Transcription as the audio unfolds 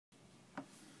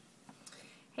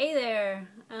Hey there!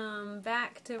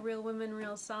 Back to Real Women,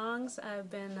 Real Songs. I've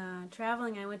been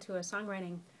traveling. I went to a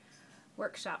songwriting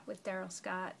workshop with Daryl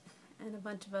Scott and a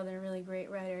bunch of other really great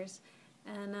writers,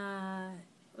 and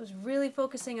was really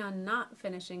focusing on not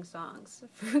finishing songs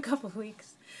for a couple of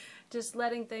weeks, just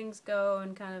letting things go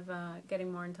and kind of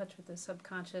getting more in touch with the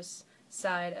subconscious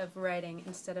side of writing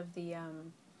instead of the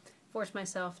force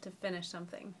myself to finish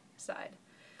something side,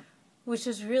 which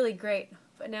was really great.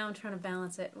 But now I'm trying to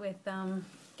balance it with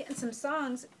getting some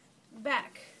songs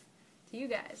back to you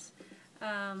guys.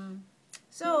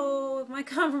 So my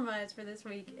compromise for this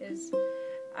week is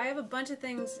I have a bunch of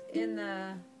things in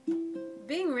the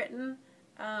being written,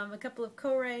 a couple of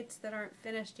co-writes that aren't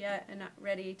finished yet and not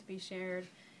ready to be shared,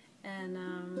 and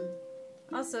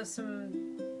also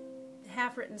some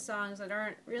half-written songs that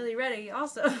aren't really ready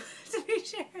also to be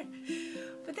shared.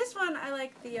 But this one I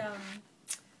like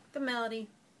the melody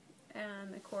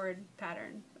and the chord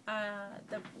pattern.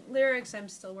 The lyrics I'm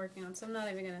still working on, so I'm not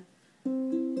even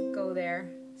gonna go there.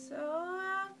 So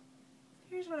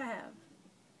here's what I have.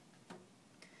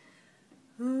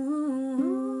 Ooh.